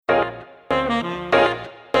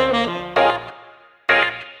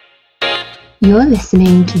You're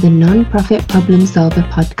listening to the Nonprofit Problem Solver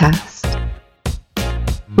podcast,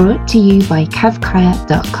 brought to you by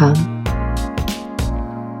kevkayat.com.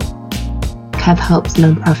 Kev helps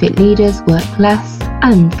nonprofit leaders work less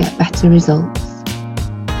and get better results.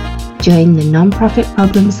 Join the Nonprofit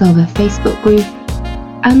Problem Solver Facebook group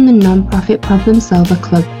and the Nonprofit Problem Solver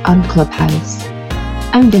Club on Clubhouse,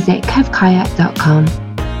 and visit kevkayat.com.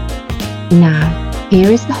 Now,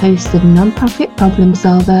 here is the host of Nonprofit Problem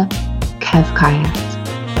Solver, Kev Kayat.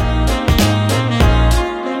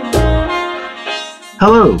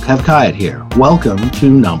 Hello, Kev Kayat here. Welcome to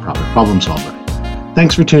Nonprofit Problem Solver.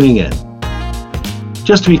 Thanks for tuning in.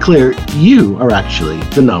 Just to be clear, you are actually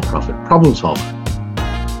the Nonprofit Problem Solver.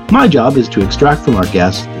 My job is to extract from our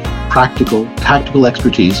guests the practical, tactical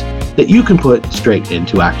expertise that you can put straight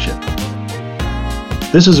into action.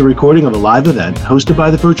 This is a recording of a live event hosted by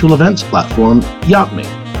the virtual events platform YachtMe,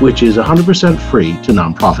 which is 100% free to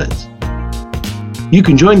nonprofits. You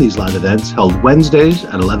can join these live events held Wednesdays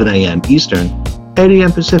at 11 a.m. Eastern, 8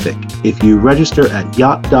 a.m. Pacific if you register at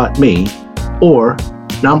yacht.me or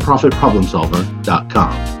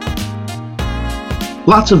nonprofitproblemsolver.com.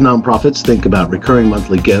 Lots of nonprofits think about recurring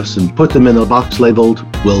monthly gifts and put them in a box labeled,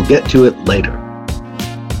 "We'll get to it later."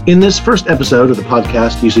 In this first episode of the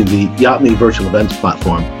podcast using the YachtMe virtual events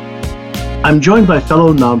platform, I'm joined by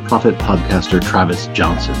fellow nonprofit podcaster Travis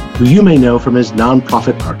Johnson, who you may know from his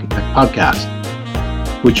Nonprofit Architect podcast,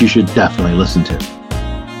 which you should definitely listen to.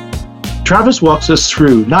 Travis walks us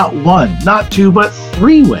through not one, not two, but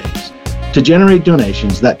 3 ways to generate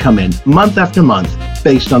donations that come in month after month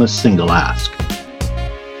based on a single ask.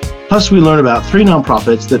 Plus, we learn about 3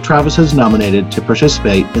 nonprofits that Travis has nominated to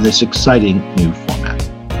participate in this exciting new format.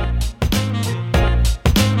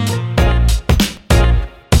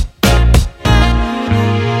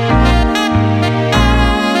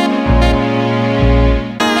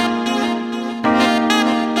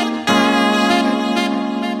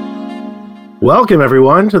 Welcome,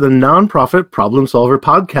 everyone, to the Nonprofit Problem Solver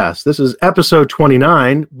podcast. This is episode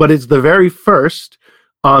 29, but it's the very first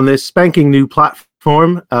on this spanking new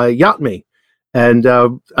platform, YachtMe. And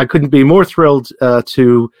I couldn't be more thrilled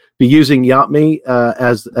to be using YachtMe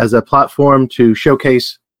as a platform to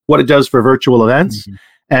showcase what it does for virtual events. Mm-hmm.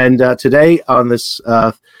 And today on this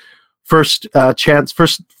first attempt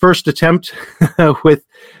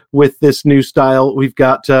with this new style, we've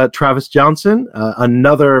got Travis Johnson,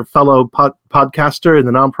 another fellow podcaster in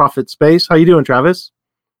the nonprofit space. How you doing, Travis?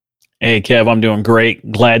 Hey, Kev, I'm doing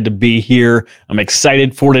great. Glad to be here. I'm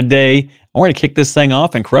excited for today. I want to kick this thing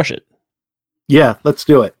off and crush it. Yeah, let's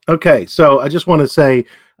do it. Okay, so I just want to say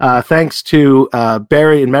thanks to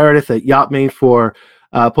Barry and Meredith at YachtMe for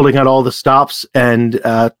pulling out all the stops and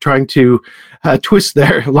trying to twist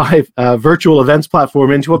their live virtual events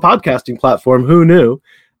platform into a podcasting platform. Who knew?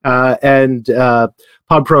 And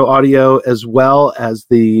PodPro Audio, as well as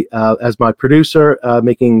as my producer,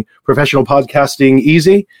 making professional podcasting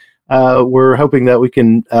easy. We're hoping that we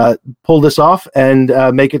can pull this off and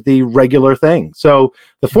make it the regular thing. So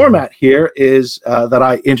the format here is that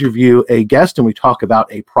I interview a guest and we talk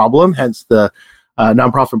about a problem, hence the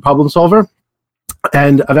Nonprofit Problem Solver.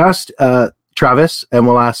 And I've asked Travis, and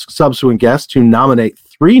we'll ask subsequent guests, to nominate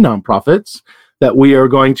 3 nonprofits that we are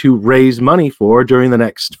going to raise money for during the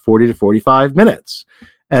next 40 to 45 minutes.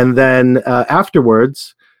 And then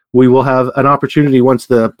afterwards, we will have an opportunity, once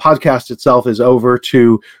the podcast itself is over,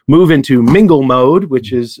 to move into mingle mode,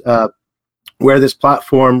 which is where this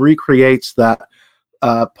platform recreates that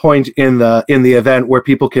point in the event where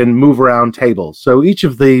people can move around tables. So each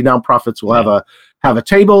of the nonprofits will have a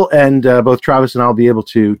table, and both Travis and I will be able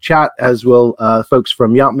to chat, as will folks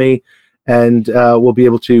from YachtMe, and we'll be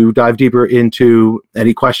able to dive deeper into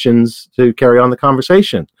any questions to carry on the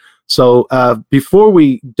conversation. So before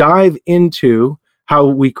we dive into how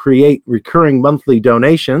we create recurring monthly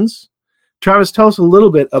donations, Travis, tell us a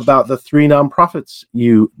little bit about the 3 nonprofits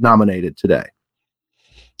you nominated today.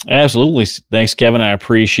 Absolutely. Thanks, Kevin. I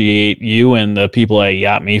appreciate you and the people at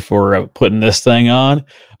YachtMe for putting this thing on.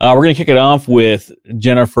 We're going to kick it off with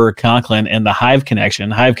Jennifer Conklin and the Hive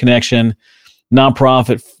Connection. Hive Connection,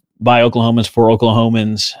 nonprofit by Oklahomans for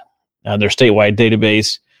Oklahomans. Their statewide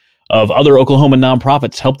database of other Oklahoma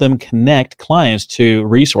nonprofits help them connect clients to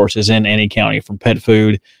resources in any county, from pet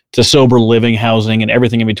food to sober living, housing, and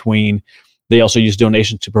everything in between. They also use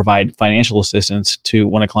donations to provide financial assistance to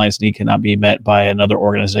when a client's need cannot be met by another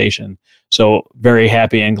organization. So very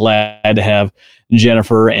happy and glad to have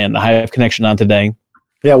Jennifer and the Hive Connection on today.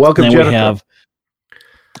 Yeah, welcome, Jennifer.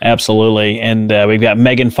 Absolutely. And we've got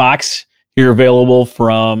Megan Fox here available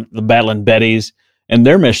from the Battlin' Betties, and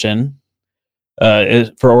their mission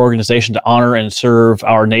for our organization to honor and serve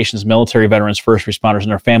our nation's military veterans, first responders, and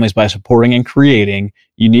their families by supporting and creating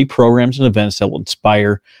unique programs and events that will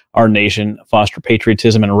inspire our nation, foster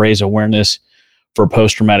patriotism, and raise awareness for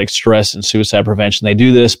post-traumatic stress and suicide prevention. They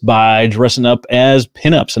do this by dressing up as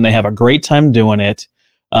pinups, and they have a great time doing it.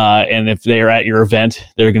 And if they're at your event,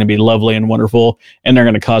 they're going to be lovely and wonderful, and they're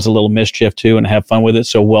going to cause a little mischief too and have fun with it.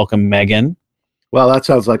 So welcome, Megan. Well, that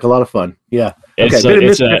sounds like a lot of fun. Yeah. It's a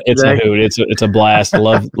hoot. It's a blast.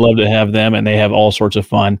 love to have them, and they have all sorts of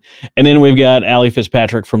fun. And then we've got Allie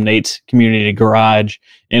Fitzpatrick from Nate's Community Garage,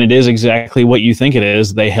 and it is exactly what you think it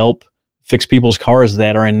is. They help fix people's cars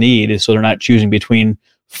that are in need, so they're not choosing between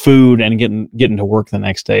food and getting to work the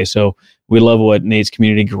next day. So we love what Nate's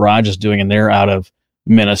Community Garage is doing, and they're out of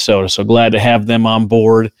Minnesota. So glad to have them on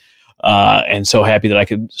board, and so happy that I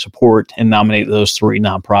could support and nominate those 3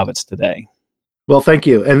 nonprofits today. Well, thank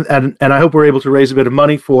you. And I hope we're able to raise a bit of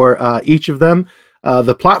money for each of them.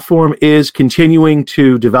 The platform is continuing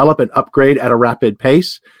to develop and upgrade at a rapid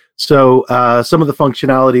pace. So some of the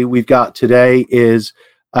functionality we've got today is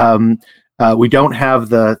we don't have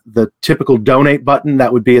the typical donate button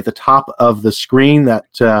that would be at the top of the screen that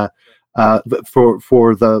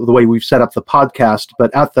for the way we've set up the podcast.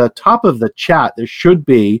 But at the top of the chat, there should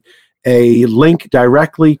be a link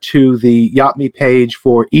directly to the Yacht Me page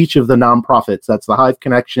for each of the nonprofits. That's the Hive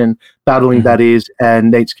Connection, Battling Betties, and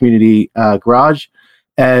Nate's Community Garage.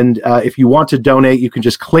 And if you want to donate, you can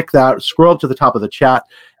just click that, scroll up to the top of the chat,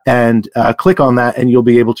 and click on that, and you'll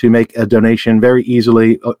be able to make a donation very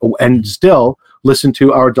easily and still listen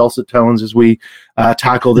to our dulcet tones as we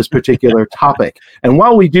tackle this particular topic. And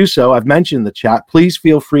while we do so, I've mentioned the chat. Please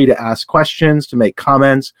feel free to ask questions, to make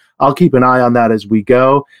comments. I'll keep an eye on that as we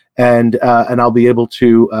go, and I'll be able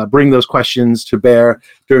to bring those questions to bear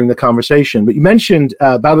during the conversation. But you mentioned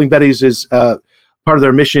Battling Betties is part of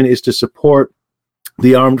their mission is to support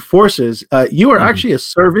the armed forces. You are actually a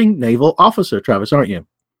serving naval officer, Travis, aren't you?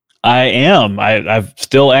 I am. I've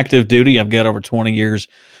still active duty. I've got over 20 years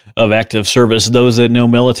of active service. Those that know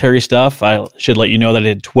military stuff, I should let you know that I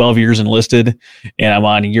did 12 years enlisted, and I'm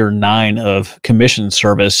on year 9 of commissioned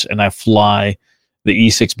service, and I fly the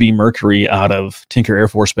E-6B Mercury out of Tinker Air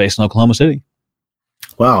Force Base in Oklahoma City.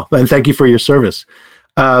 Wow. And thank you for your service.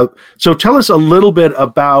 So tell us a little bit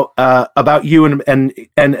about you and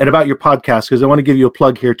about your podcast, because I want to give you a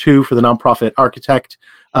plug here too for the Nonprofit Architect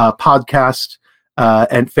podcast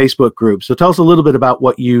and Facebook group. So tell us a little bit about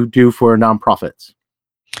what you do for nonprofits.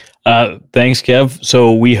 Thanks, Kev.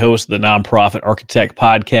 So we host the Nonprofit Architect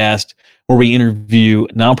podcast, where we interview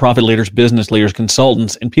nonprofit leaders, business leaders,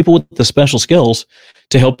 consultants, and people with the special skills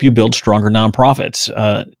to help you build stronger nonprofits.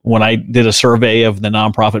 When I did a survey of the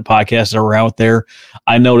nonprofit podcasts that are out there,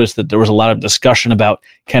 I noticed that there was a lot of discussion about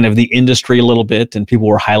kind of the industry a little bit, and people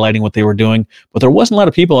were highlighting what they were doing, but there wasn't a lot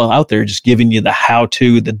of people out there just giving you the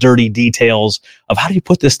how-to, the dirty details of how do you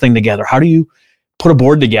put this thing together? How do you put a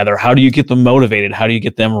board together? How do you get them motivated? How do you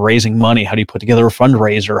get them raising money? How do you put together a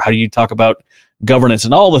fundraiser? How do you talk about governance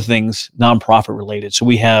and all the things nonprofit related? So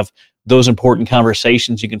we have those important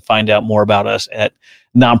conversations. You can find out more about us at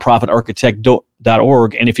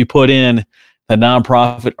nonprofitarchitect.org. And if you put in the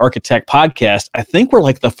Nonprofit Architect podcast, I think we're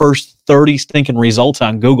like the first 30 stinking results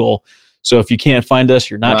on Google. So if you can't find us,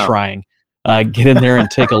 you're not trying. Get in there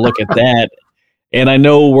and take a look at that. And I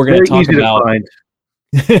know we're going to talk about...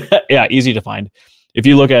 yeah, easy to find. If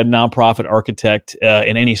you look at Nonprofit Architect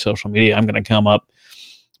in any social media, I'm going to come up.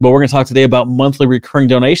 But we're going to talk today about monthly recurring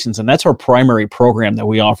donations, and that's our primary program that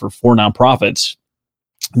we offer for nonprofits,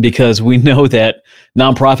 because we know that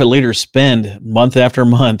nonprofit leaders spend month after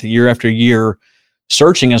month, year after year,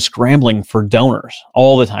 searching and scrambling for donors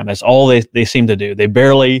all the time. That's all they seem to do. They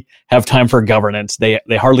barely have time for governance. They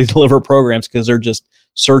hardly deliver programs because they're just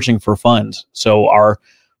searching for funds. So our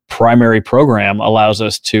primary program allows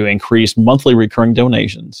us to increase monthly recurring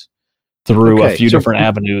donations through a few different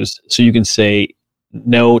avenues. So you can say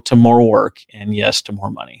no to more work and yes to more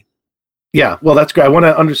money. Yeah, well, that's great. I want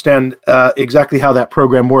to understand exactly how that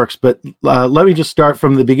program works, but let me just start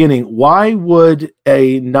from the beginning. Why would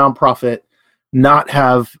a nonprofit not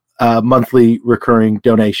have monthly recurring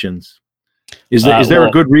donations? Is there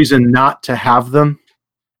a good reason not to have them?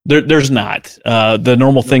 There's not. The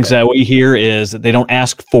normal things that we hear is that they don't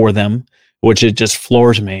ask for them, which it just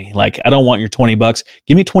floors me. Like, I don't want your $20.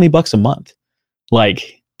 Give me $20 a month.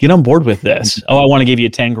 Like, get on board with this. Oh, I want to give you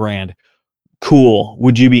 $10,000. Cool.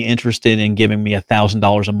 Would you be interested in giving me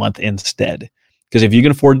 $1,000 a month instead? Because if you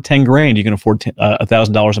can afford $10,000, you can afford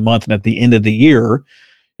 $1,000 a month. And at the end of the year,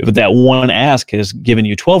 if that one ask has given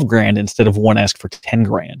you $12,000 instead of one ask for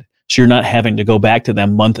 $10,000. So you're not having to go back to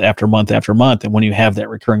them month after month after month. And when you have that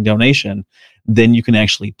recurring donation, then you can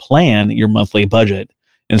actually plan your monthly budget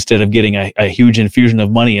instead of getting a huge infusion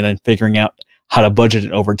of money and then figuring out how to budget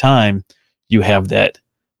it over time. You have that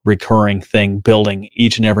recurring thing building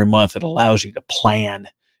each and every month. It allows you to plan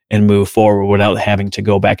and move forward without having to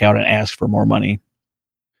go back out and ask for more money.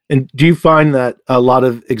 And do you find that a lot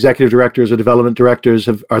of executive directors or development directors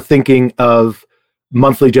are thinking of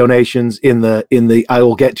monthly donations in the I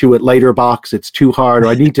will get to it later box? It's too hard, or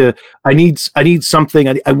I need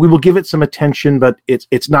something. We will give it some attention, but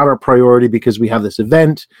it's not our priority because we have this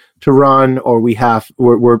event to run, or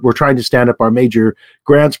we're trying to stand up our major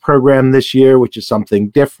grants program this year, which is something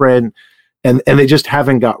different, and they just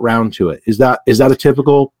haven't got round to it. Is that a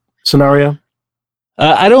typical scenario?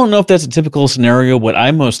 I don't know if that's a typical scenario. What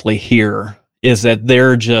I mostly hear is that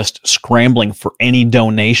they're just scrambling for any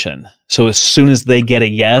donation. So as soon as they get a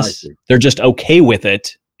yes, they're just okay with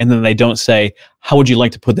it. And then they don't say, how would you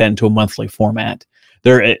like to put that into a monthly format?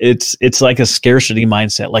 It's like a scarcity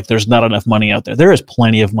mindset. Like there's not enough money out there. There is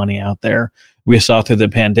plenty of money out there. We saw through the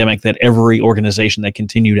pandemic that every organization that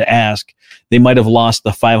continued to ask, they might have lost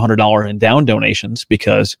the $500 in down donations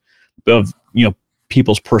because of,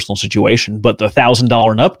 people's personal situation, but the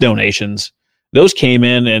 $1,000 and up donations, those came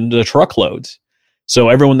in the truckloads. So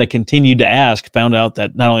everyone that continued to ask found out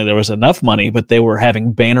that not only there was enough money, but they were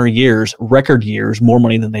having banner years, record years, more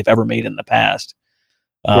money than they've ever made in the past.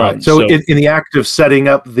 Right. So in the act of setting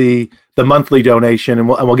up the monthly donation, and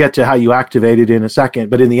we'll get to how you activate it in a second,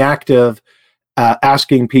 but in the act of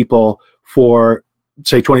asking people for,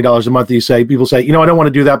 say, $20 a month, people say, I don't want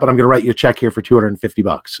to do that, but I'm going to write you a check here for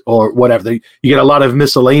 $250 or whatever. You get a lot of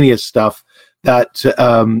miscellaneous stuff that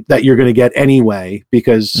you're going to get anyway,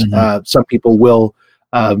 because some people will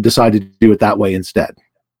decide to do it that way instead.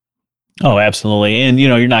 Oh, absolutely. And,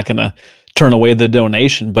 you're not going to turn away the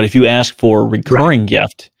donation, but if you ask for a recurring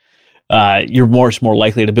gift, you're more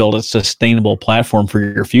likely to build a sustainable platform for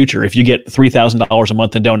your future. If you get $3,000 a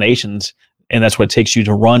month in donations, and that's what it takes you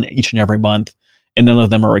to run each and every month, and none of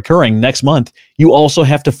them are recurring, next month, you also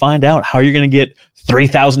have to find out how you're going to get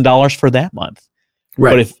 $3,000 for that month.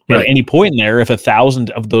 Right. But if at any point in there, if 1,000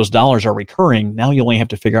 of those dollars are recurring, now you only have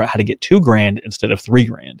to figure out how to get $2,000 instead of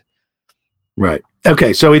 $3,000. Right.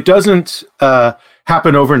 Okay. So it doesn't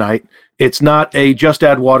happen overnight. It's not a just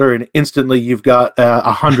add water and instantly you've got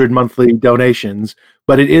 100 monthly donations,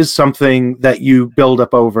 but it is something that you build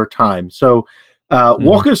up over time. So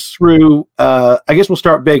walk us through. I guess we'll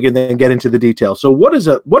start big and then get into the details. So what is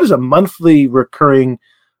a monthly recurring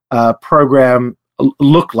program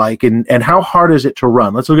look like, and how hard is it to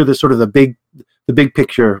run? Let's look at this sort of the big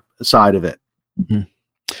picture side of it.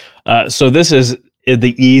 So this is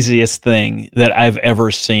the easiest thing that I've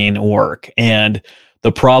ever seen work, and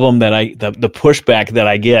the problem that the pushback that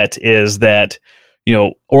I get is that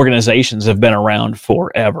organizations have been around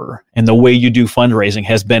forever, and the way you do fundraising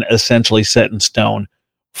has been essentially set in stone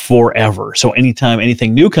forever. So anytime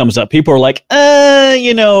anything new comes up, people are like,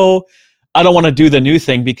 I don't want to do the new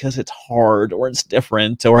thing because it's hard or it's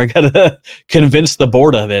different or I got to convince the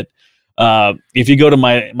board of it. If you go to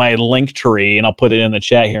my link tree, and I'll put it in the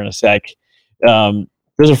chat here in a sec,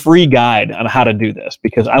 there's a free guide on how to do this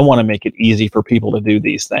because I want to make it easy for people to do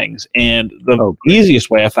these things. And the easiest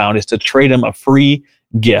way I found is to trade them a free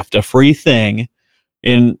gift, a free thing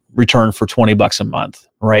in return for $20 a month,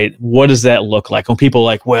 right? What does that look like? When people are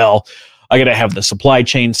like, well, I got to have the supply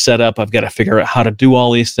chain set up. I've got to figure out how to do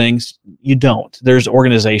all these things. You don't. There's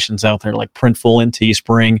organizations out there like Printful and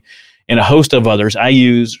Teespring and a host of others. I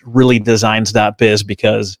use reallydesigns.biz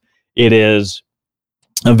because it is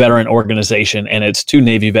a veteran organization and it's 2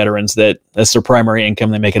 Navy veterans that's their primary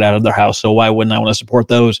income. They make it out of their house. So why wouldn't I want to support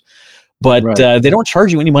those? But they don't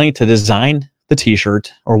charge you any money to design the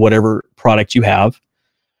t-shirt or whatever product you have.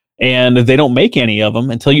 And they don't make any of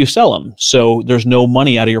them until you sell them. So there's no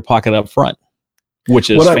money out of your pocket up front,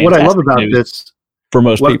 which is what I love about this for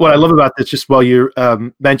most people. What I love about this, just while you're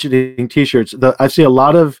mentioning t-shirts, I see a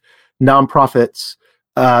lot of nonprofits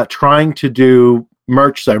trying to do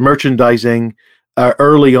merchandising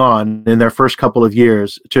early on in their first couple of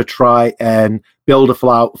years to try and build a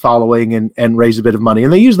following and raise a bit of money.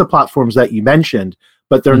 And they use the platforms that you mentioned,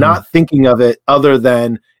 but they're not thinking of it other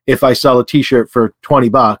than, if I sell a t-shirt for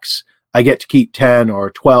 $20, I get to keep 10 or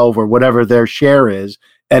 12 or whatever their share is.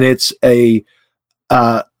 And it's a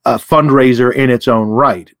fundraiser in its own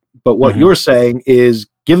right. But what you're saying is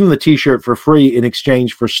give them the t-shirt for free in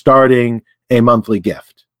exchange for starting a monthly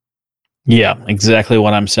gift. Yeah, exactly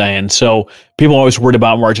what I'm saying. So people are always worried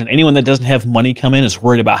about margin. Anyone that doesn't have money come in is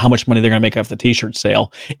worried about how much money they're going to make off the t-shirt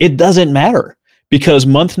sale. It doesn't matter because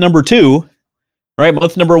month number 2, right?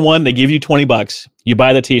 Month number 1, they give you $20. You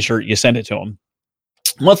buy the t-shirt, you send it to them.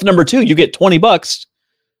 Month number 2, you get $20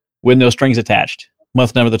 with no strings attached.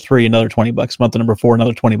 Month number 3, another $20. Month number 4,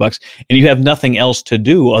 another $20. And you have nothing else to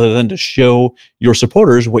do other than to show your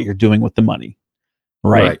supporters what you're doing with the money.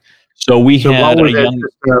 Right. So we had a young.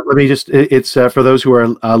 Let me just. It's for those who are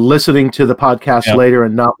listening to the podcast later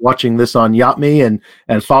and not watching this on YachtMe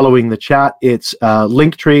and following the chat. It's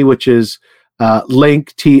Linktree, which is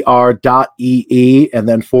linktr.ee and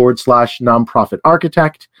then /nonprofit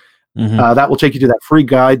architect. Mm-hmm. That will take you to that free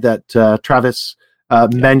guide that Travis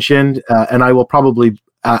mentioned, and I will probably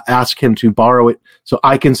ask him to borrow it so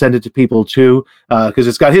I can send it to people too, because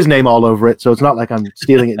it's got his name all over it. So it's not like I'm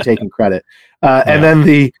stealing it and taking credit. And then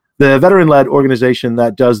the veteran-led organization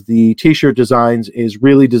that does the t-shirt designs is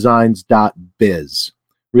reallydesigns.biz.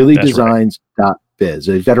 Reallydesigns.biz,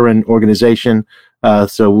 a veteran organization.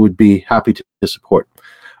 So would be happy to support.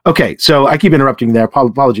 Okay, so I keep interrupting there.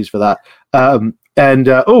 Apologies for that.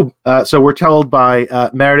 So we're told by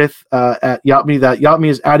Meredith at YachtMe that YachtMe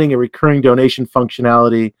is adding a recurring donation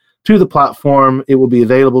functionality to the platform. It will be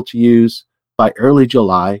available to use by early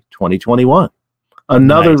July 2021.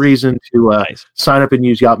 Another reason to sign up and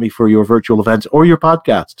use YachtMe for your virtual events or your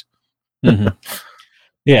podcast. Mm-hmm.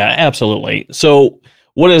 Yeah, absolutely. So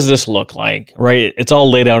what does this look like, right? It's all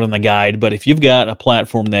laid out in the guide, but if you've got a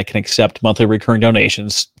platform that can accept monthly recurring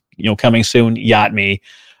donations, coming soon, YachtMe,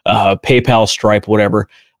 PayPal, Stripe, whatever,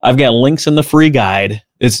 I've got links in the free guide.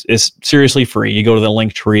 It's seriously free. You go to the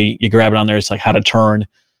Linktree, you grab it on there. It's like how to turn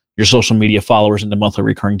your social media followers into monthly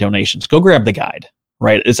recurring donations. Go grab the guide.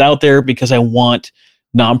 Right. It's out there because I want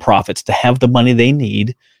nonprofits to have the money they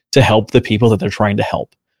need to help the people that they're trying to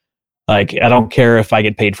help. Like, I don't care if I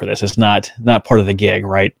get paid for this. It's not part of the gig.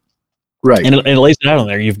 Right. Right. And it lays it out on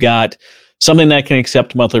there. You've got something that can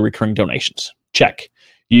accept monthly recurring donations. Check.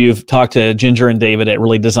 You've talked to Ginger and David at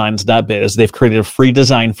reallydesigns.biz. They've created a free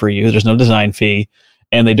design for you. There's no design fee,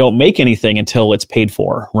 and they don't make anything until it's paid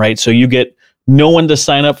for. Right. So you get no one to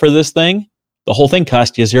sign up for this thing. The whole thing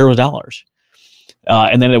costs you $0.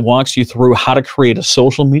 And then it walks you through how to create a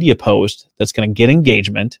social media post that's going to get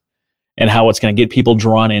engagement and how it's going to get people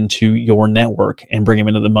drawn into your network and bring them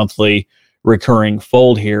into the monthly recurring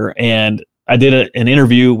fold here. And I did an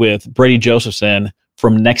interview with Brady Josephson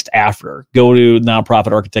from Next After. Go to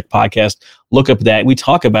Nonprofit Architect Podcast, look up that. We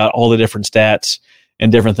talk about all the different stats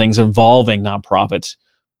and different things involving nonprofits.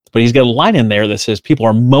 But he's got a line in there that says people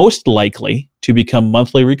are most likely to become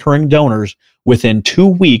monthly recurring donors within 2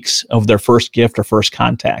 weeks of their first gift or first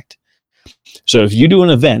contact. So if you do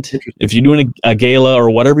an event, if you're doing a gala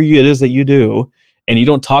or whatever it is that you do, and you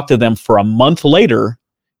don't talk to them for a month later,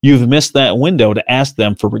 you've missed that window to ask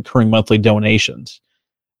them for recurring monthly donations.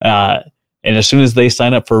 And as soon as they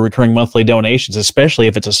sign up for recurring monthly donations, especially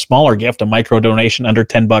if it's a smaller gift, a micro donation under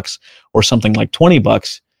 $10 or something like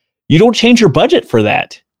 $20, you don't change your budget for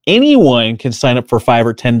that. Anyone can sign up for $5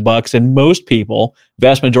 or $10, and most people,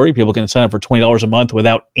 vast majority of people, can sign up for $20 a month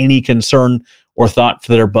without any concern or thought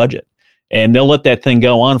for their budget. And they'll let that thing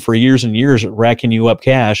go on for years and years, racking you up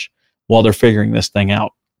cash while they're figuring this thing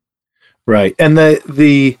out. Right, and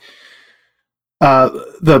the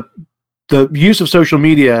use of social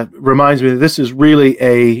media reminds me that this is really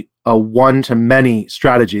a one-to-many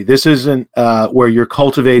strategy. This isn't where you're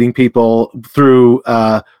cultivating people through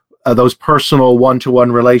those personal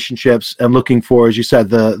one-to-one relationships and looking for, as you said,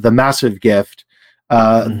 the massive gift.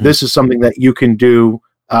 This is something that you can do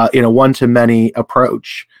in a one-to-many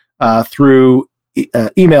approach through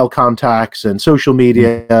email contacts and social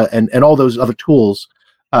media and all those other tools,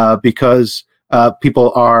 because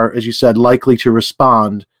people are, as you said, likely to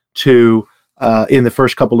respond to in the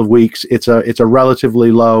first couple of weeks. It's a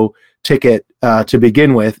relatively low ticket to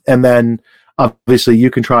begin with, and then obviously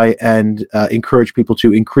you can try and encourage people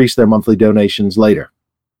to increase their monthly donations later.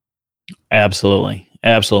 Absolutely.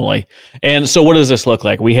 And so what does this look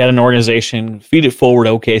like? We had an organization, Feed It Forward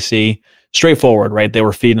OKC, straightforward, right? They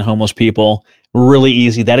were feeding homeless people. Really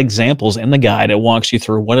easy. That example's in the guide. It walks you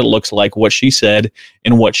through what it looks like, what she said,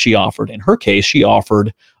 and what she offered. In her case, she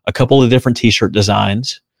offered a couple of different t-shirt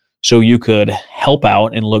designs so you could help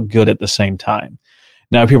out and look good at the same time.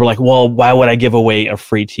 Now, people are like, well, why would I give away a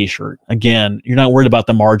free t-shirt? Again, you're not worried about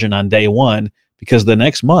the margin on day one because the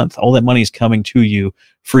next month, all that money is coming to you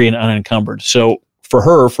free and unencumbered. So for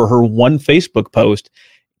her one Facebook post,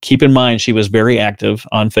 keep in mind, she was very active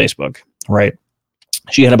on Facebook, right?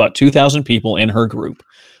 She had about 2,000 people in her group.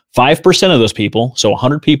 5% of those people, so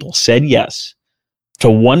 100 people, said yes to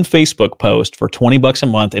one Facebook post for $20 a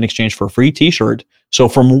month in exchange for a free t-shirt. So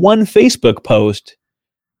from one Facebook post,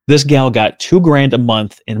 this gal got $2,000 a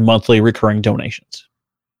month in monthly recurring donations.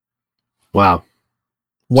 Wow.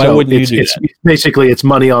 Why wouldn't you do that? Basically, it's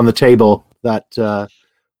money on the table that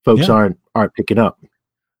folks aren't picking up.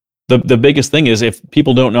 The biggest thing is if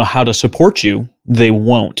people don't know how to support you, they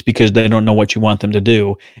won't, because they don't know what you want them to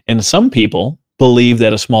do. And some people believe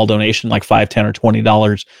that a small donation like $5, $10, or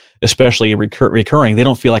 $20, especially recurring, they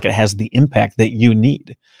don't feel like it has the impact that you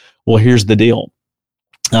need. Well, here's the deal.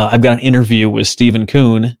 I've got an interview with Stephen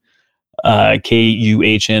Kuhn,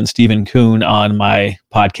 Kuhn, Stephen Kuhn, on my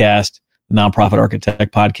podcast, Nonprofit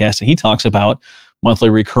Architect Podcast, and he talks about monthly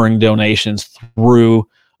recurring donations through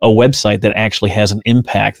a website that actually has an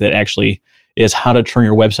impact, that actually is how to turn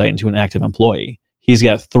your website into an active employee. He's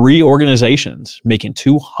got 3 organizations making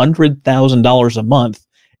 $200,000 a month,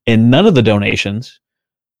 and none of the donations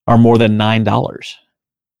are more than $9.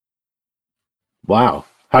 Wow.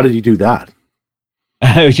 How did you do that?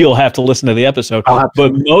 You'll have to listen to the episode.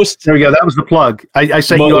 But most... There we go. That was the plug. I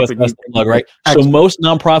set you up. That's the plug, right? So most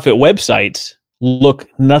nonprofit websites look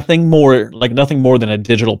nothing more than a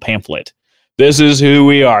digital pamphlet. This is who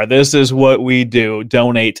we are. This is what we do.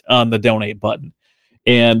 Donate on the donate button.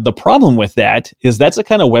 And the problem with that is that's the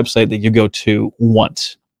kind of website that you go to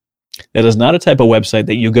once. That is not a type of website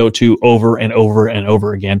that you go to over and over and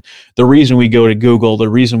over again. The reason we go to Google, the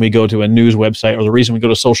reason we go to a news website, or the reason we go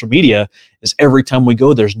to social media is every time we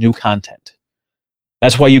go, there's new content.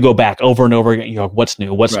 That's why you go back over and over again. You go, what's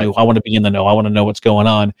new? What's new? I want to be in the know. I want to know what's going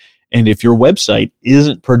on. And if your website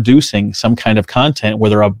isn't producing some kind of content,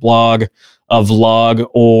 whether a blog, a vlog,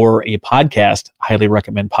 or a podcast, I highly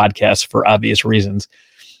recommend podcasts for obvious reasons,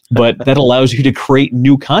 but that allows you to create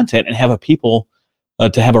new content and have people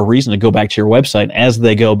to have a reason to go back to your website. As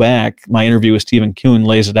they go back, my interview with Stephen Kuhn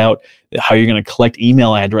lays it out, how you're going to collect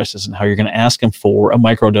email addresses and how you're going to ask them for a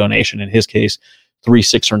micro donation, in his case, $3,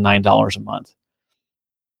 $6, or $9 a month.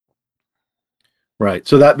 Right.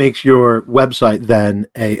 So that makes your website then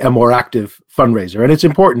a more active fundraiser. And it's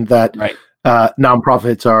important that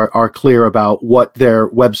nonprofits are clear about what their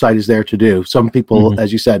website is there to do. Some people,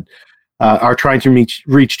 as you said, are trying to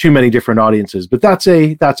reach too many different audiences, but that's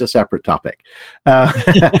a separate topic.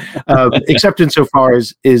 Except insofar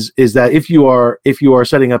as is that if you are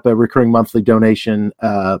setting up a recurring monthly donation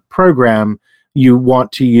program, you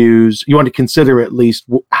want to consider at least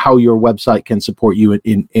how your website can support you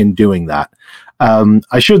in doing that.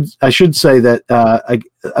 I should say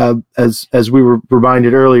that as we were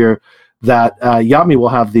reminded earlier, that Yotme will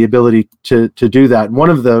have the ability to do that. And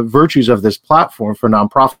one of the virtues of this platform for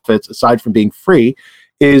nonprofits, aside from being free,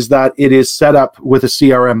 is that it is set up with a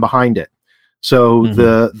CRM behind it. So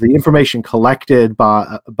the information collected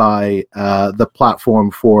by the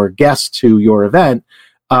platform for guests to your event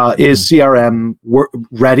is CRM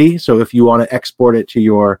ready. So if you want to export it to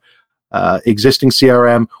your existing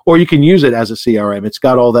CRM, or you can use it as a CRM, it's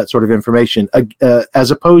got all that sort of information,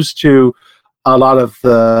 as opposed to a lot of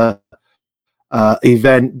the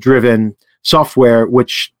event-driven software,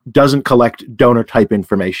 which doesn't collect donor-type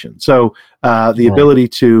information. So the ability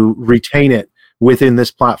to retain it within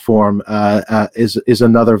this platform is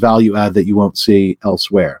another value add that you won't see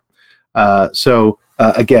elsewhere.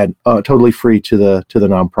 Again, totally free to the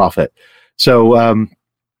nonprofit. So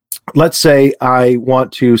let's say I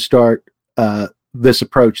want to start this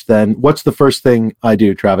approach. Then what's the first thing I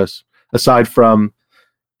do, Travis, aside from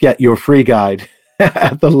get your free guide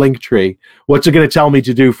at the Linktree? What's it going to tell me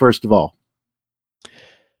to do first of all?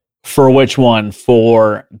 For which one?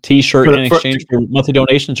 For T-shirt in exchange for monthly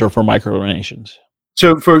donations, or for micro donations?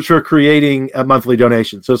 So for creating a monthly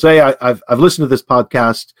donation. So say I've listened to this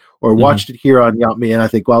podcast or watched it here on Yotme, and I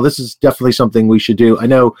think, well, this is definitely something we should do. I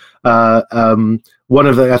know one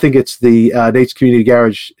of the, I think it's the Nate's Community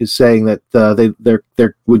Garage is saying that they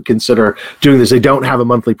would consider doing this. They don't have a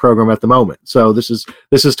monthly program at the moment, so this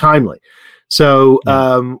is timely. So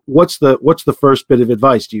what's the first bit of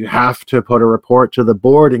advice? Do you have to put a report to the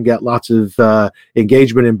board and get lots of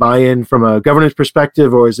engagement and buy-in from a governance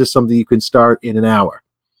perspective, or is this something you can start in an hour?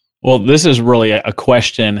 Well, this is really a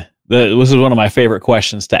question. This is one of my favorite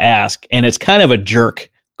questions to ask, and it's kind of a jerk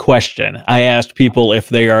question. I asked people if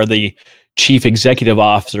they are the chief executive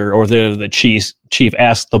officer or they're the chief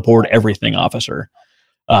ask the board everything officer,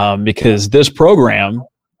 because this program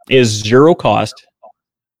is zero cost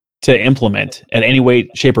to implement in any way,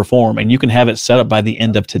 shape, or form, and you can have it set up by the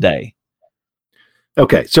end of today.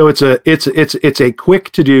 Okay, so it's a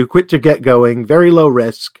quick to do, quick to get going, very low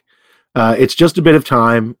risk. It's just a bit of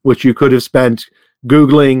time, which you could have spent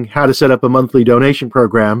Googling how to set up a monthly donation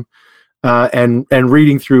program, and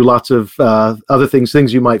reading through lots of other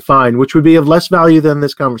things you might find, which would be of less value than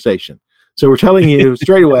this conversation. So we're telling you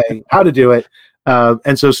straight away how to do it.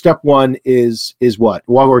 And so step one is what?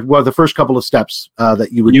 What are the first couple of steps that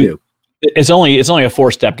you would do? It's only a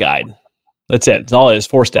 4-step guide. That's it. It's all it is,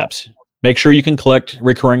 4 steps. Make sure you can collect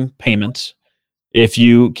recurring payments. If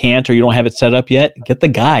you can't or you don't have it set up yet, get the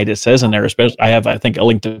guide. It says in there, especially I think a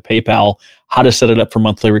link to PayPal, how to set it up for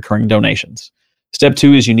monthly recurring donations. Step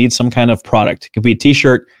 2 is you need some kind of product. It could be a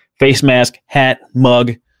t-shirt, face mask, hat,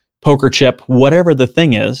 mug, poker chip, whatever the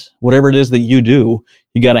thing is, whatever it is that you do,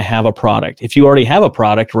 you got to have a product. If you already have a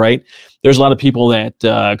product, right, there's a lot of people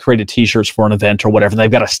that created t-shirts for an event or whatever.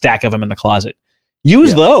 They've got a stack of them in the closet.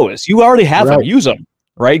 Use those. You already have them. Use them.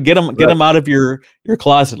 Right? Get them out of your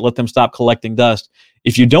closet. Let them stop collecting dust.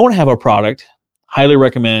 If you don't have a product, highly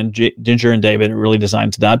recommend Ginger and David at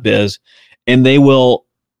reallydesigns.biz, and they will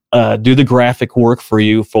do the graphic work for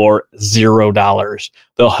you for $0.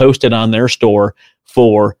 They'll host it on their store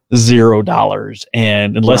for $0.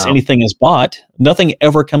 And unless anything is bought, nothing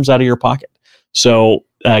ever comes out of your pocket. So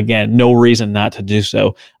again, no reason not to do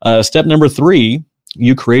so. Step number 3,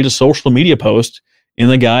 you create a social media post. In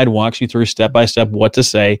the guide, walks you through step by step what to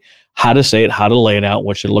say it, how to lay it out,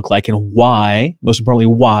 what should it look like, and why, most importantly,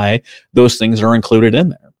 why those things are included in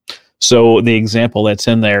there. So the example that's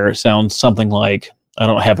in there sounds something like, I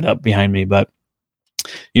don't have it up behind me, but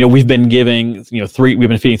we've been giving, we've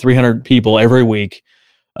been feeding 300 people every week,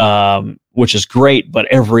 which is great. But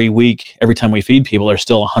every week, every time we feed people, there's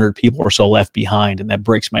still 100 people or so left behind, and that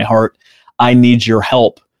breaks my heart. I need your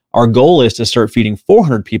help. Our goal is to start feeding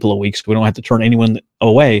 400 people a week so we don't have to turn anyone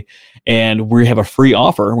away. And we have a free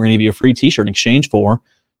offer. We're going to give you a free t-shirt in exchange for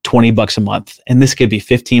 $20 a month. And this could be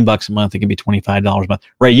 $15 a month. It could be $25 a month.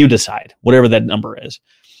 Right? You decide, whatever that number is.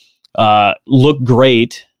 Look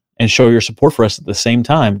great and show your support for us at the same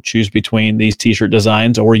time. Choose between these t-shirt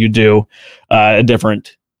designs, or you do a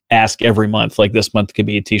different ask every month. Like this month could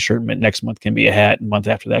be a t-shirt. Next month can be a hat. And month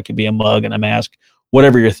after that could be a mug and a mask.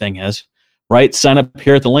 Whatever your thing is. Right? Sign up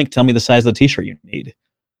here at the link. Tell me the size of the t-shirt you need.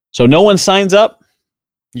 So no one signs up.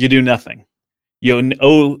 You do nothing. You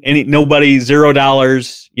owe nobody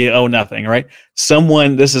 $0. You owe nothing, right?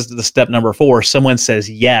 This is the step number 4. Someone says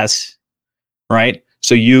yes, right?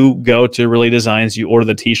 So you go to Really Designs, you order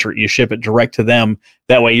the t-shirt, you ship it direct to them.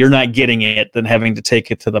 That way you're not getting it, then having to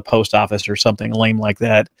take it to the post office or something lame like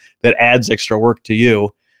that adds extra work to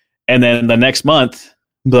you. And then the next month,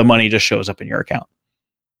 the money just shows up in your account.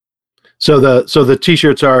 So the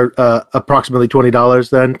t-shirts are approximately $20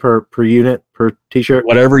 then per unit per t-shirt?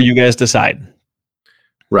 Whatever you guys decide.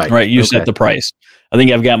 Right. You set the price. I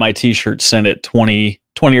think I've got my t-shirt sent at $20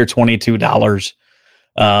 or $22.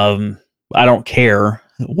 I don't care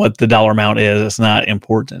what the dollar amount is. It's not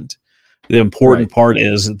important. The important part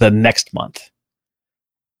is the next month.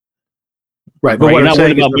 Right. But you're not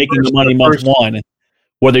worried about making the money month 1.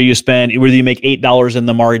 Whether you make $8 in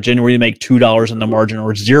the margin, whether you make $2 in the margin,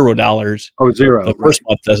 or $0. Oh, 0. The first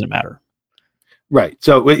month doesn't matter. Right.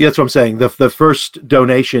 So that's what I'm saying. The first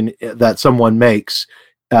donation that someone makes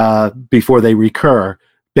before they recur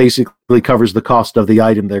basically covers the cost of the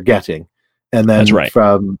item they're getting, and then that's right.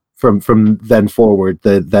 From then forward,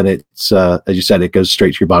 then it's as you said, it goes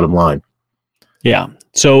straight to your bottom line. Yeah.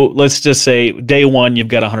 So let's just say day 1, you've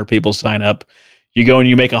got 100 people sign up. You go and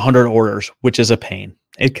you make 100 orders, which is a pain.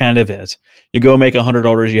 It kind of is. You go make 100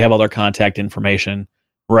 orders. You have all their contact information,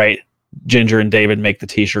 right? Ginger and David make the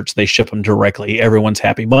t-shirts. They ship them directly. Everyone's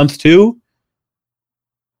happy. Month 2,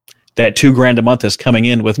 that $2,000 a month is coming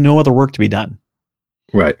in with no other work to be done.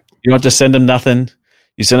 Right. You don't have to send them nothing.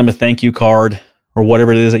 You send them a thank you card or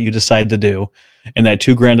whatever it is that you decide to do. And that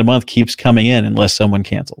 $2,000 a month keeps coming in unless someone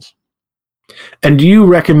cancels. And do you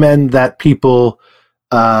recommend that people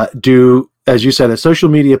do, as you said, a social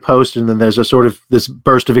media post, and then there's a sort of this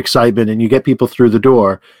burst of excitement and you get people through the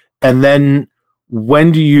door, and then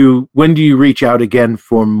when do you reach out again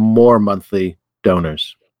for more monthly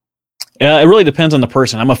donors? It really depends on the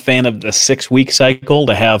person. I'm a fan of the 6-week cycle,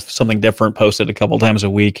 to have something different posted a couple times a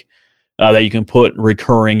week that you can put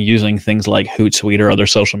recurring using things like Hootsuite or other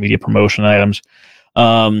social media promotion items.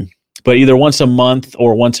 But either once a month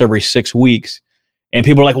or once every 6 weeks. And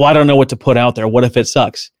people are like, well, I don't know what to put out there. What if it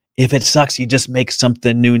sucks? If it sucks, you just make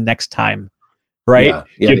something new next time, right?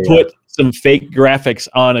 You put some fake graphics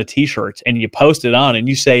on a t-shirt and you post it on and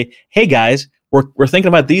you say, hey guys, we're thinking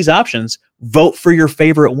about these options. Vote for your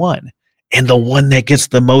favorite one. And the one that gets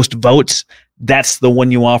the most votes, that's the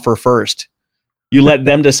one you offer first. You let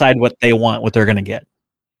them decide what they want, what they're going to get.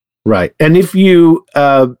 Right. And if you,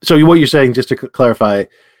 so what you're saying, just to clarify,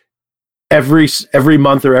 every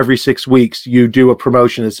month or every 6 weeks, you do a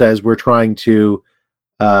promotion that says we're trying to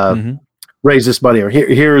raise this money, or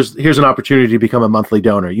here's an opportunity to become a monthly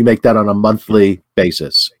donor. You make that on a monthly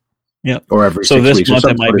basis. Yeah. Or every 6 So weeks. this month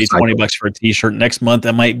it might be $20 for a t-shirt. Next month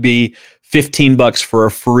it might be $15 for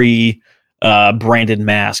a free branded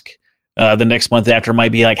mask. The next month after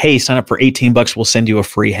might be like, hey, sign up for $18. We'll send you a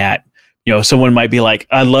free hat. You know, someone might be like,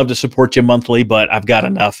 I'd love to support you monthly, but I've got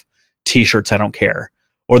enough t-shirts. I don't care.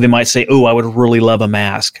 Or they might say, oh, I would really love a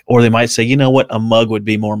mask. Or they might say, you know what, a mug would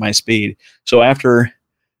be more my speed. So after,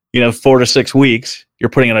 4 to 6 weeks, you're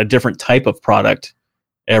putting out a different type of product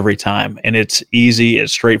every time. And it's easy,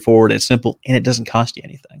 it's straightforward, it's simple, and it doesn't cost you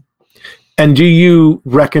anything. And do you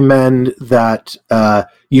recommend that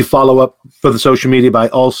you follow up for the social media by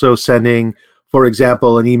also sending, for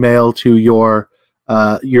example, an email to your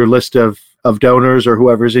list of donors or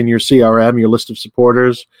whoever's in your CRM, your list of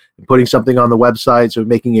supporters, and putting something on the website, so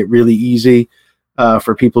making it really easy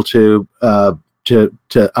for people to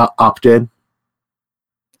opt in?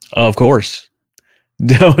 Of course.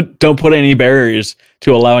 Don't put any barriers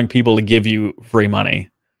to allowing people to give you free money.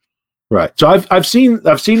 Right. So I've seen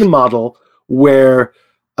a model where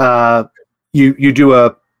you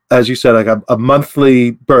do as you said, like a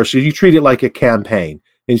monthly burst. So you treat it like a campaign,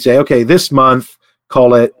 and you say, okay, this month,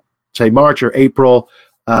 call it say March or April,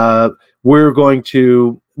 we're going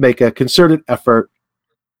to make a concerted effort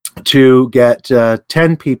to get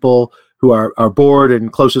 10 people who are our board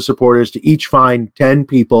and closest supporters to each find 10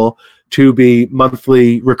 people to be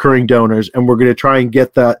monthly recurring donors, and we're going to try and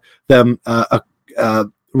get them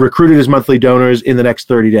recruited as monthly donors in the next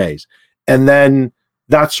 30 days. And then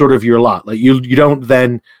that's sort of your lot. Like you don't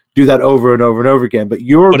then do that over and over and over again. But it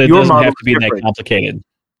your doesn't model have to be different. that complicated.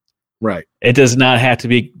 Right. It does not have to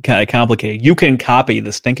be kind of complicated. You can copy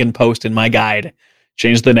the stinking post in my guide,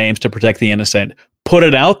 change the names to protect the innocent, put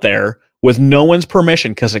it out there with no one's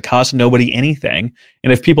permission because it costs nobody anything.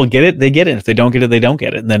 And if people get it, they get it. If they don't get it, they don't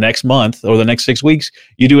get it. And the next month or the next 6 weeks,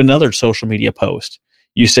 you do another social media post.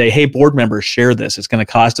 You say, hey, board members, share this. It's going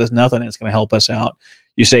to cost us nothing. It's going to help us out.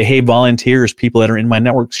 You say, hey, volunteers, people that are in my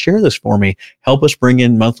network, share this for me. Help us bring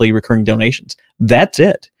in monthly recurring donations. That's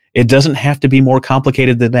it. It doesn't have to be more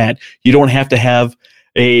complicated than that. You don't have to have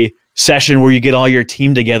a session where you get all your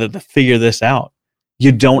team together to figure this out.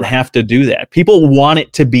 You don't have to do that. People want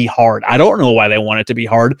it to be hard. I don't know why they want it to be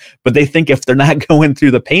hard, but they think if they're not going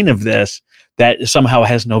through the pain of this, that somehow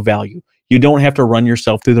has no value. You don't have to run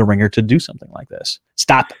yourself through the ringer to do something like this.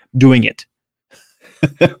 Stop doing it.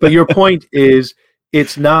 But your point is,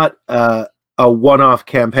 it's not a one-off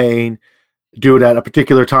campaign. Do it at a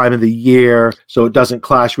particular time of the year so it doesn't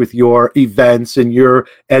clash with your events and your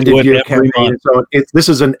end-of-year campaign. So this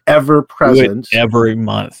is an ever-present. Do it every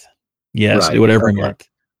month. Yes, right. Do it every month.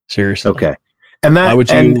 Seriously. Okay. And that, why would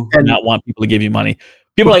you not want people to give you money?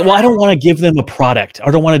 People are like, well, I don't want to give them a product.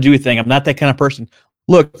 I don't want to do a thing. I'm not that kind of person.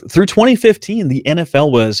 Look, through 2015, the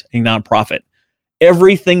NFL was a nonprofit.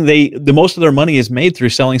 Everything the most of their money is made through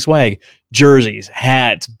selling swag, jerseys,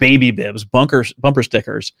 hats, baby bibs, bumper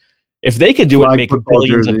stickers. If they could do it and make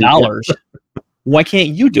billions of dollars, why can't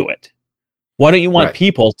you do it? Why don't you want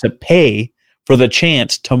people to pay for the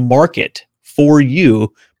chance to market for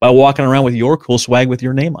you by walking around with your cool swag with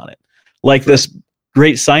your name on it? Like this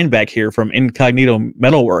great sign back here from Incognito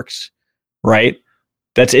Metalworks, right?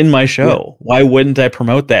 That's in my show. Yeah. Why wouldn't I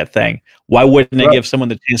promote that thing? Why wouldn't I give someone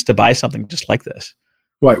the chance to buy something just like this?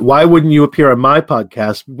 Right. Why wouldn't you appear on my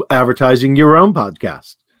podcast advertising your own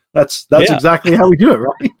podcast? That's exactly how we do it,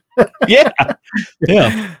 right? Yeah.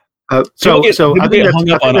 People get hung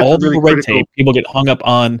up on all the red tape. People get hung up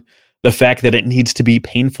on the fact that it needs to be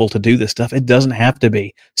painful to do this stuff. It doesn't have to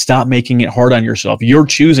be. Stop making it hard on yourself. You're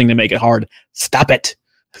choosing to make it hard. Stop it.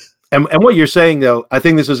 And what you're saying, though, I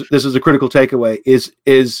think this is a critical takeaway, is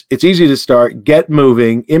it's easy to start, get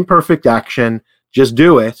moving, imperfect action, just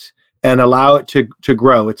do it and allow it to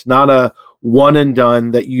grow. It's not a one and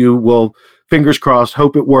done that you will, fingers crossed,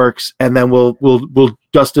 hope it works, and then we'll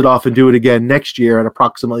dust it off and do it again next year at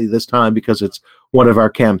approximately this time because it's one of our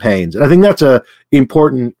campaigns. And I think that's a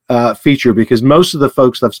important feature, because most of the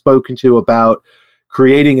folks I've spoken to about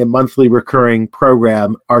creating a monthly recurring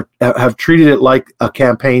program have treated it like a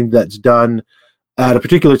campaign that's done at a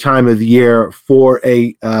particular time of the year for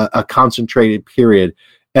a concentrated period.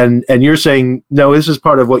 And you're saying, no, this is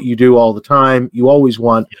part of what you do all the time. You always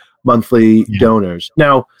want monthly donors.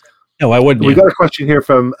 Now, no, I wouldn't. We got a question here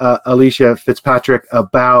from Alicia Fitzpatrick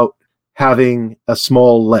about having a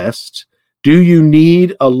small list. Do you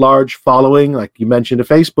need a large following? Like you mentioned, a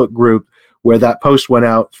Facebook group where that post went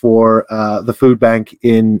out for the food bank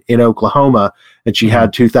in Oklahoma, and she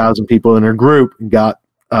had 2,000 people in her group and got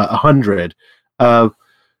 100.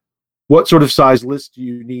 What sort of size list do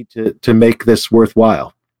you need to make this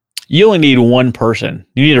worthwhile? You only need one person.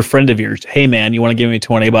 You need a friend of yours. Hey, man, you want to give me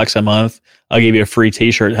 $20 a month? I'll give you a free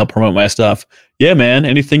T-shirt to help promote my stuff. Yeah, man,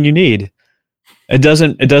 anything you need. It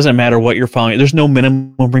doesn't matter what you're following. There's no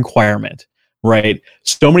minimum requirement, right?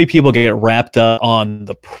 So many people get wrapped up on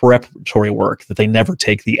the preparatory work that they never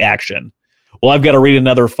take the action. Well, I've got to read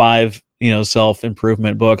another 5,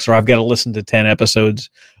 self-improvement books, or I've got to listen to 10 episodes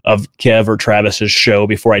of Kev or Travis's show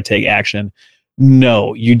before I take action.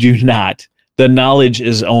 No, you do not. The knowledge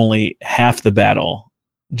is only half the battle,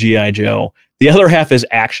 G.I. Joe. The other half is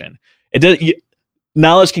action.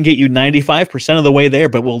 Knowledge can get you 95% of the way there,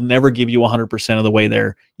 but will never give you 100% of the way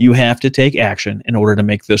there. You have to take action in order to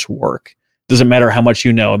make this work. Doesn't matter how much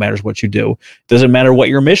you know. It matters what you do. Doesn't matter what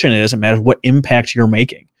your mission is. It matters what impact you're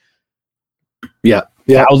making. Yeah.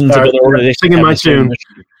 Thousands of other organizations singing my tune.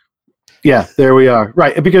 Yeah, there we are.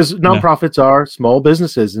 Right, because nonprofits are small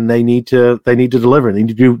businesses, and they need to deliver. They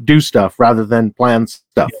need to do stuff rather than plan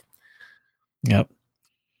stuff. Yep.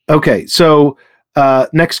 Okay, so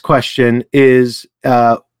next question is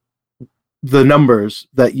the numbers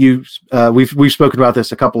that we've spoken about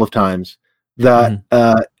this a couple of times.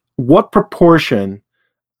 That what proportion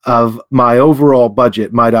of my overall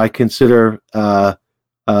budget might I consider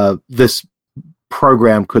this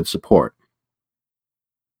program could support?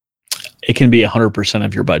 It can be 100%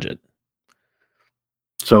 of your budget.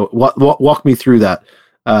 So walk me through that.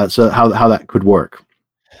 So how that could work.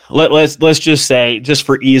 Let's just say, just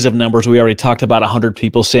for ease of numbers, we already talked about 100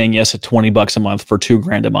 people saying yes at $20 a month for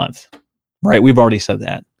 $2,000 a month, right? We've already said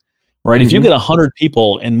that, right? Mm-hmm. If you get 100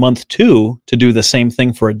 people in month 2 to do the same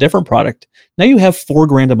thing for a different product, now you have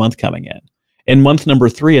 $4,000 a month coming in. In month number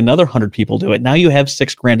 3, another 100 people do it. Now you have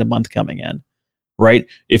 $6,000 a month coming in, right?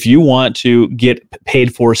 If you want to get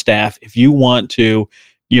paid for staff, if you want to,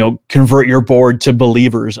 convert your board to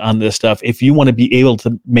believers on this stuff, if you want to be able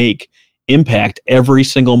to make impact every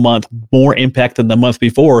single month, more impact than the month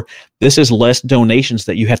before, this is less donations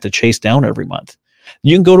that you have to chase down every month.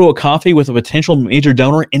 You can go to a coffee with a potential major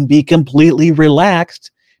donor and be completely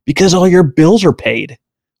relaxed because all your bills are paid.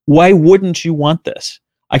 Why wouldn't you want this?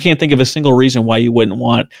 I can't think of a single reason why you wouldn't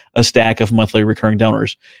want a stack of monthly recurring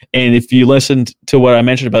donors. And if you listened to what I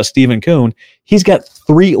mentioned about Stephen Kuhn, he's got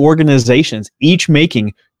 3 organizations, each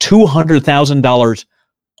making $200,000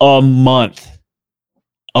 a month.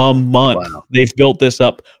 Wow. They've built this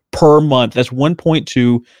up per month. That's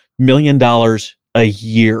 $1.2 million a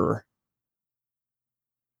year.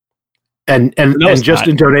 And just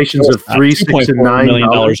in donations of $3, $6, and $9 million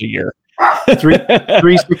a year. $3,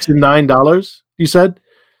 $6, and $9. You said?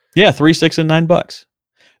 Yeah, $3, $6, and $9.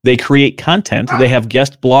 They create content. They have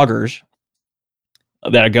guest bloggers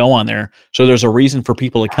that go on there. So there's a reason for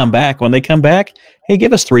people to come back. When they come back, hey,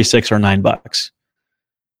 give us $3, $6, or $9.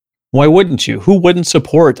 Why wouldn't you? Who wouldn't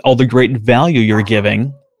support all the great value you're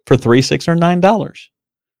giving for $3, $6, or $9?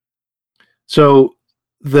 So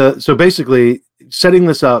basically, setting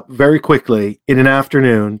this up very quickly in an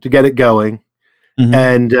afternoon to get it going,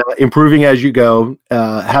 and improving as you go,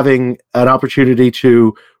 having an opportunity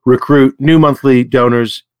to recruit new monthly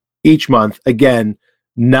donors each month. Again,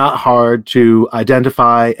 not hard to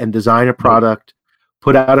identify and design a product,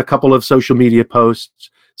 put out a couple of social media posts,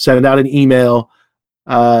 send out an email,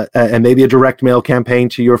 and maybe a direct mail campaign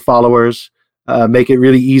to your followers, make it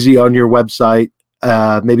really easy on your website,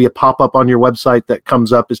 maybe a pop-up on your website that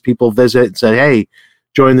comes up as people visit and say, hey,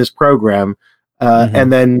 join this program,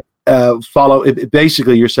 and then follow it.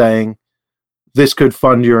 Basically, you're saying this could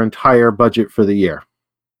fund your entire budget for the year.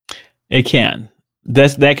 It can.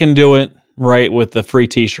 That can do it, right, with the free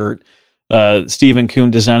t-shirt. Stephen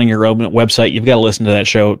Kuhn, Designing Your Own Website. You've got to listen to that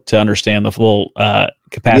show to understand the full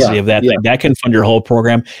capacity of that thing. That can fund your whole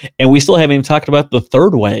program. And we still haven't even talked about the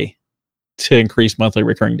third way to increase monthly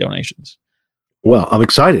recurring donations. Well, I'm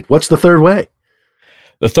excited. What's the third way?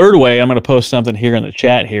 The third way, I'm going to post something here in the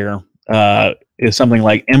chat here, is something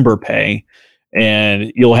like Ember Pay.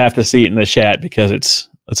 And you'll have to see it in the chat because it's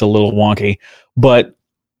a little wonky. But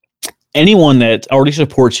anyone that already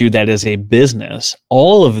supports you that is a business,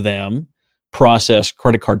 all of them process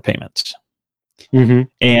credit card payments.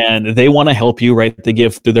 And they want to help you, right? They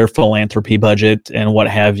give through their philanthropy budget and what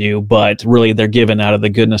have you, but really they're giving out of the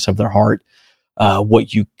goodness of their heart.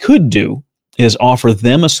 What you could do is offer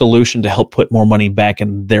them a solution to help put more money back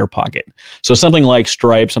in their pocket. So something like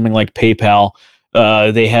Stripe, something like PayPal,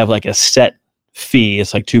 they have like a set fee.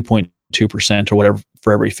 It's like 2.2% or whatever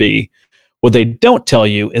for every fee. What they don't tell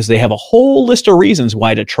you is they have a whole list of reasons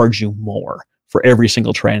why to charge you more for every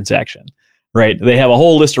single transaction, right? They have a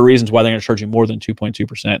whole list of reasons why they're going to charge you more than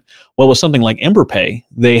 2.2%. Well, with something like Ember Pay,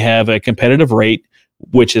 they have a competitive rate,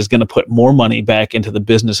 which is going to put more money back into the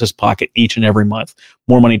business's pocket each and every month,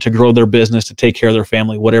 more money to grow their business, to take care of their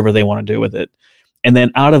family, whatever they want to do with it. And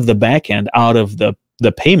then out of the back end, out of the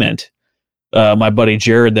payment, my buddy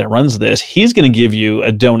Jared that runs this, he's going to give you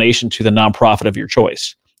a donation to the nonprofit of your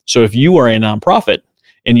choice. So if you are a nonprofit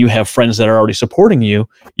and you have friends that are already supporting you,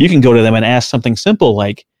 you can go to them and ask something simple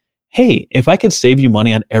like, hey, if I could save you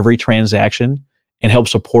money on every transaction and help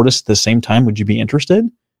support us at the same time, would you be interested?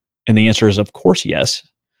 And the answer is, of course, yes.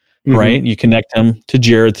 Mm-hmm. Right? You connect them to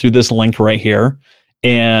Jared through this link right here.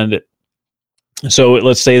 And so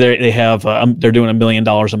let's say they have, they're doing $1 million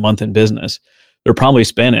a month in business. They're probably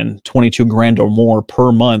spending $22,000 or more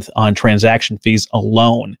per month on transaction fees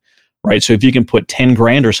alone, right? So if you can put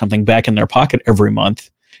 $10,000 or something back in their pocket every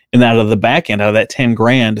month, and out of the back end, out of that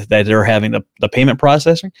 $10,000 that they're having the payment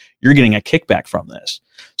processing, you're getting a kickback from this.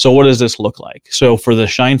 So what does this look like? So for the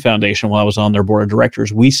Shine Foundation, while I was on their board of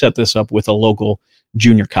directors, we set this up with a local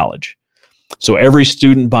junior college. So every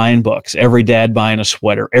student buying books, every dad buying a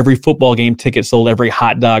sweater, every football game ticket sold, every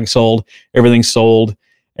hot dog sold, everything sold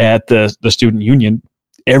at the student union,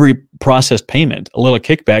 every processed payment, a little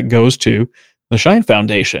kickback goes to the Shine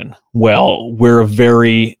Foundation. Well, we're a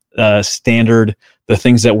very standard. The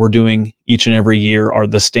things that we're doing each and every year are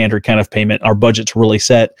the standard kind of payment. Our budget's really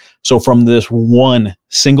set. So from this one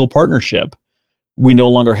single partnership, we no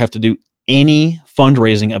longer have to do any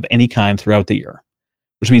fundraising of any kind throughout the year,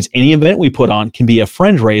 which means any event we put on can be a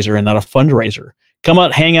fundraiser and not a fundraiser. Come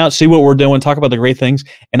out, hang out, see what we're doing, talk about the great things,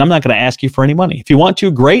 and I'm not going to ask you for any money. If you want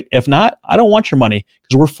to, great. If not, I don't want your money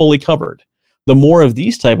because we're fully covered. The more of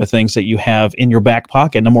these type of things that you have in your back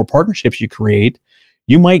pocket, the more partnerships you create,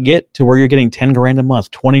 you might get to where you're getting $10,000 a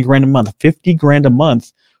month, $20,000 a month, $50,000 a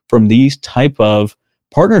month from these type of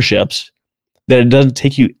partnerships that it doesn't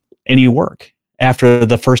take you any work after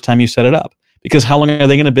the first time you set it up. Because how long are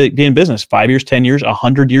they going to be in business? 5 years, 10 years,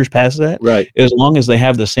 100 years past that? Right. As long as they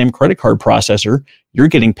have the same credit card processor, you're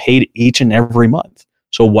getting paid each and every month.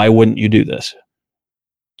 So why wouldn't you do this?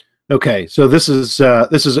 Okay, so this is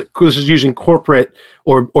using corporate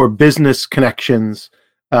or business connections,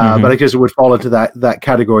 but I guess it would fall into that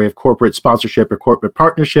category of corporate sponsorship or corporate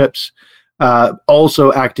partnerships.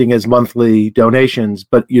 Also acting as monthly donations,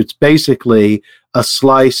 but it's basically a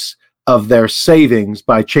slice of their savings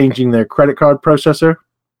by changing their credit card processor.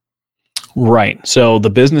 Right. So the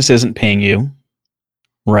business isn't paying you,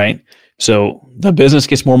 right? So the business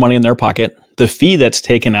gets more money in their pocket. The fee that's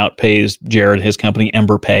taken out pays Jared, his company,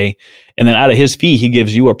 Ember Pay. And then out of his fee, he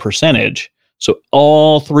gives you a percentage. So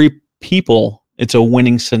all three people, it's a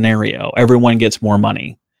winning scenario. Everyone gets more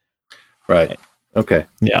money. Right. Okay.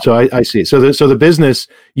 Yeah. So I see. So the business,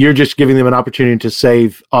 you're just giving them an opportunity to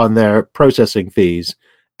save on their processing fees.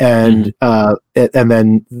 And but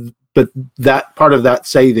that part of that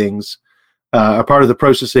savings, a part of the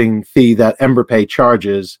processing fee that Ember Pay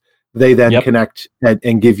charges, they then connect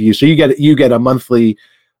and give you. So you get a monthly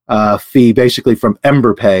fee basically from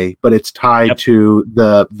Ember Pay, but it's tied to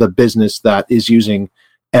the business that is using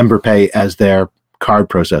Ember Pay as their card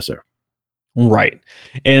processor. Right.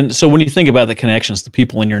 And so when you think about the connections, the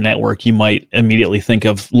people in your network, you might immediately think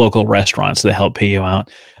of local restaurants that help pay you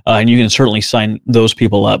out. And you can certainly sign those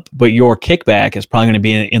people up, but your kickback is probably going to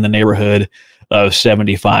be in the neighborhood of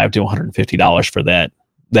 $75 to $150 for that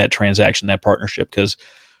transaction, that partnership, because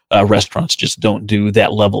restaurants just don't do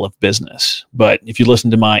that level of business. But if you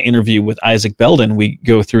listen to my interview with Isaac Belden, we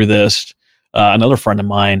go through this. Another friend of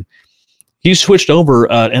mine, he switched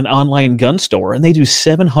over an online gun store, and they do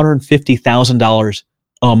 $750,000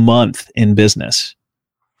 a month in business.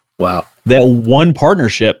 Wow. That one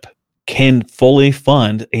partnership can fully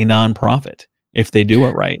fund a nonprofit if they do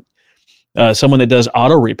it right. Someone that does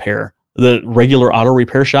auto repair, the regular auto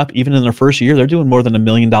repair shop, even in their first year, they're doing more than $1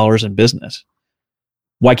 million in business.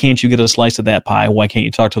 Why can't you get a slice of that pie? Why can't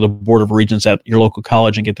you talk to the Board of Regents at your local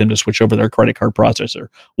college and get them to switch over their credit card processor?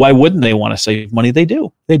 Why wouldn't they want to save money? They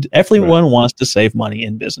do. Everyone wants to save money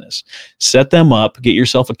in business. Set them up, get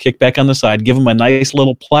yourself a kickback on the side, give them a nice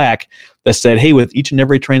little plaque that said, hey, with each and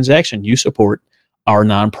every transaction, you support our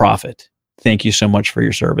nonprofit. Thank you so much for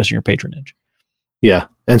your service and your patronage. Yeah.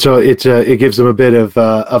 And so it gives them a bit of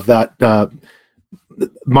that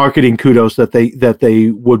marketing kudos that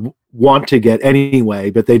they would want to get anyway,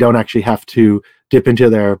 but they don't actually have to dip into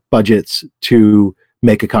their budgets to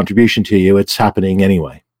make a contribution to you. It's happening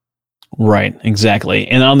anyway. Right, exactly.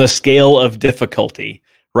 And on the scale of difficulty,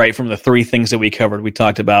 right, from the three things that we covered, we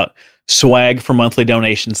talked about swag for monthly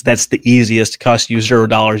donations. That's the easiest, cost you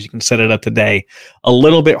 $0. You can set it up today. A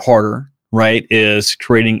little bit harder, right, is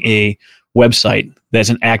creating a website that's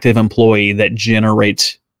an active employee that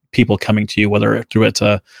generates people coming to you, whether through it's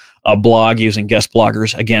a blog using guest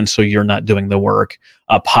bloggers, again, so you're not doing the work,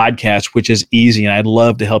 a podcast, which is easy, and I'd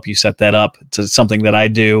love to help you set that up. It's something that I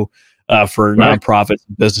do for nonprofits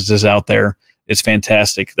and businesses out there. It's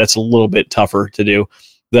fantastic. That's a little bit tougher to do.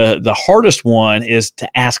 The hardest one is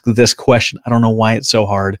to ask this question. I don't know why it's so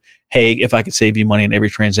hard. Hey, if I could save you money in every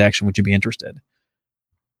transaction, would you be interested?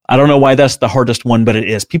 I don't know why that's the hardest one, but it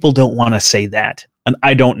is. People don't want to say that. And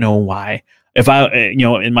I don't know why. If I,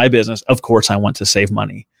 in my business, of course I want to save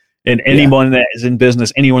money. And anyone that is in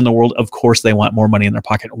business, anywhere in the world, of course they want more money in their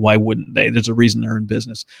pocket. Why wouldn't they? There's a reason they're in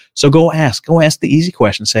business. So go ask the easy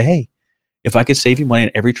question. Say, hey, if I could save you money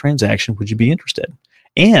in every transaction, would you be interested?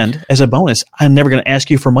 And as a bonus, I'm never going to ask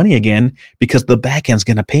you for money again because the back end's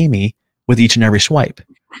going to pay me with each and every swipe.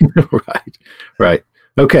 Right.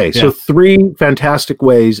 Okay. So 3 fantastic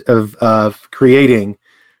ways of creating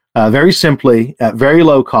very simply at very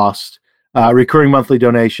low cost, recurring monthly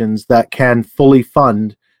donations that can fully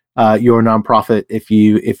fund your nonprofit if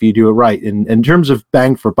you do it right. In terms of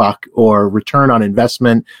bang for buck or return on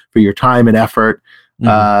investment for your time and effort,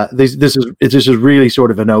 this is really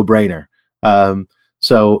sort of a no-brainer.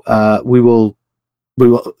 So we will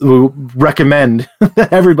recommend that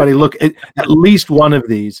everybody look at least one of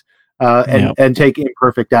these and take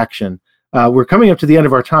imperfect action. We're coming up to the end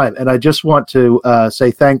of our time, and I just want to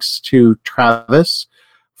say thanks to Travis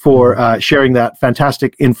for sharing that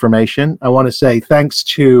fantastic information. I want to say thanks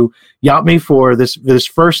to Yotme for this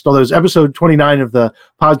first, although it's episode 29 of the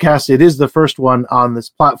podcast, it is the first one on this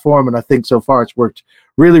platform, and I think so far it's worked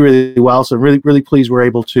really, really well. So really, really pleased we're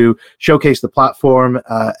able to showcase the platform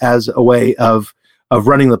as a way of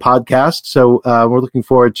running the podcast. So we're looking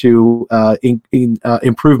forward to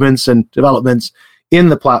improvements and developments in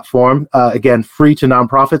the platform. Again, free to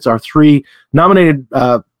nonprofits. Our 3 nominated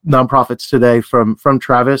nonprofits today from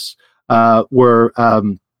Travis were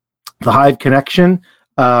the Hive Connection,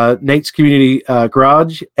 Nate's Community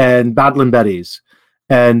Garage, and Badland Betty's.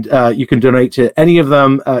 And you can donate to any of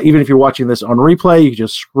them. Even if you're watching this on replay, you can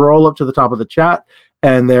just scroll up to the top of the chat,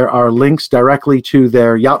 and there are links directly to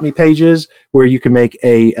their Yotme pages where you can make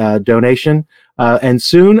a donation. And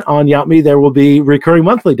soon on Yotme, there will be recurring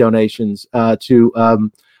monthly donations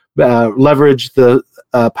to leverage the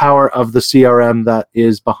power of the CRM that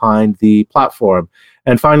is behind the platform.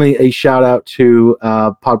 And finally, a shout out to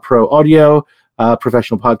PodPro Audio,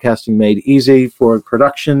 professional podcasting made easy for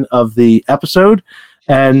production of the episode.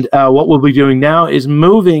 And what we'll be doing now is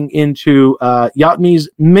moving into Yotme's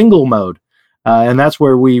Mingle mode. And that's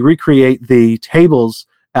where we recreate the tables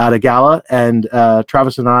at a gala. And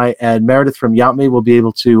Travis and I and Meredith from Yotme will be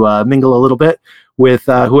able to mingle a little bit with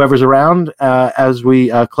whoever's around as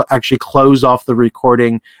we actually close off the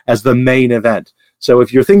recording as the main event. So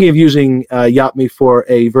if you're thinking of using Yotme for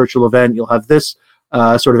a virtual event, you'll have this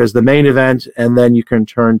sort of as the main event, and then you can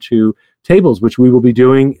turn to tables, which we will be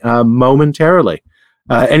doing momentarily.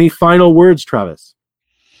 Any final words, Travis?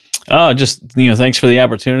 Just, thanks for the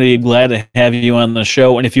opportunity. Glad to have you on the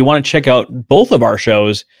show. And if you want to check out both of our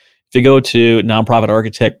shows, if you go to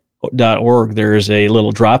nonprofitarchitect.org, there's a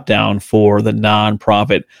little drop down for the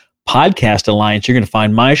Nonprofit Podcast Alliance. You're going to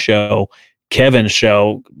find my show, Kevin's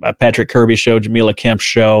show, Patrick Kirby's show, Jamila Kemp's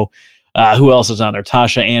show. Who else is on there?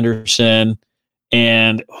 Tasha Anderson,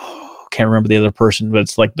 and can't remember the other person, but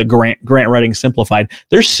it's like the grant writing simplified.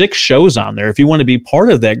 There's 6 shows on there. If you want to be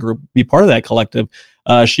part of that group, be part of that collective,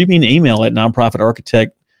 shoot me an email at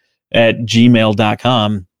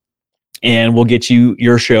nonprofitarchitect@gmail.com, and we'll get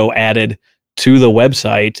your show added to the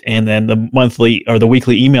website. And then the monthly or the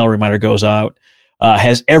weekly email reminder goes out,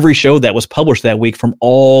 has every show that was published that week from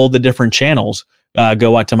all the different channels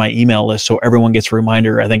go out to my email list, so everyone gets a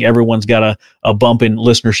reminder. I think everyone's got a bump in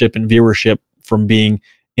listenership and viewership from being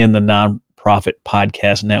in the Nonprofit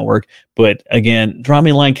Podcast Network. But again, drop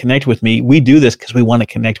me a line, connect with me. We do this because we want to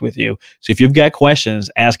connect with you. So if you've got questions,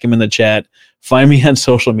 ask them in the chat, find me on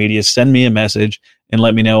social media, send me a message, and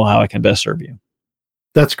let me know how I can best serve you.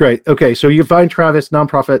 That's great. Okay, so you find Travis,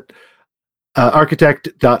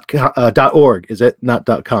 nonprofitarchitect.org, is it?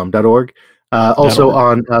 Not .com, .org. Also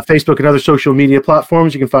on Facebook and other social media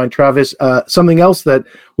platforms, you can find Travis. Something else that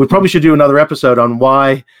we probably should do another episode on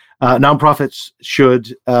why nonprofits should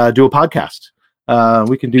do a podcast.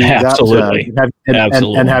 We can do Absolutely. that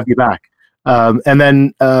and have you back. And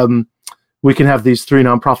then we can have these 3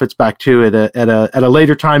 nonprofits back too at a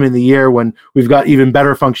later time in the year when we've got even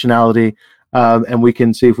better functionality, and we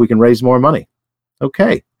can see if we can raise more money.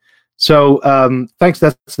 Okay. So thanks.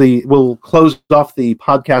 We'll close off the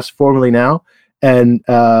podcast formally now and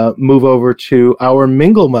move over to our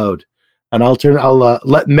mingle mode. And I'll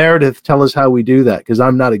let Meredith tell us how we do that, because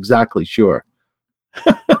I'm not exactly sure.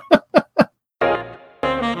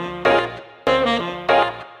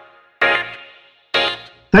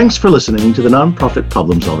 Thanks for listening to the Nonprofit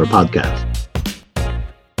Problem Solver podcast.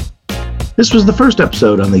 This was the first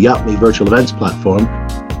episode on the YAPME virtual events platform,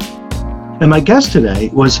 and my guest today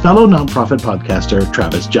was fellow nonprofit podcaster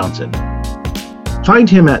Travis Johnson. Find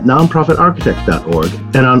him at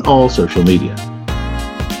nonprofitarchitect.org and on all social media.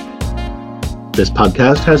 This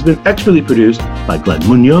podcast has been expertly produced by Glenn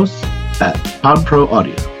Munoz at PodPro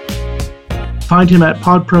Audio. Find him at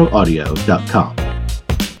podproaudio.com.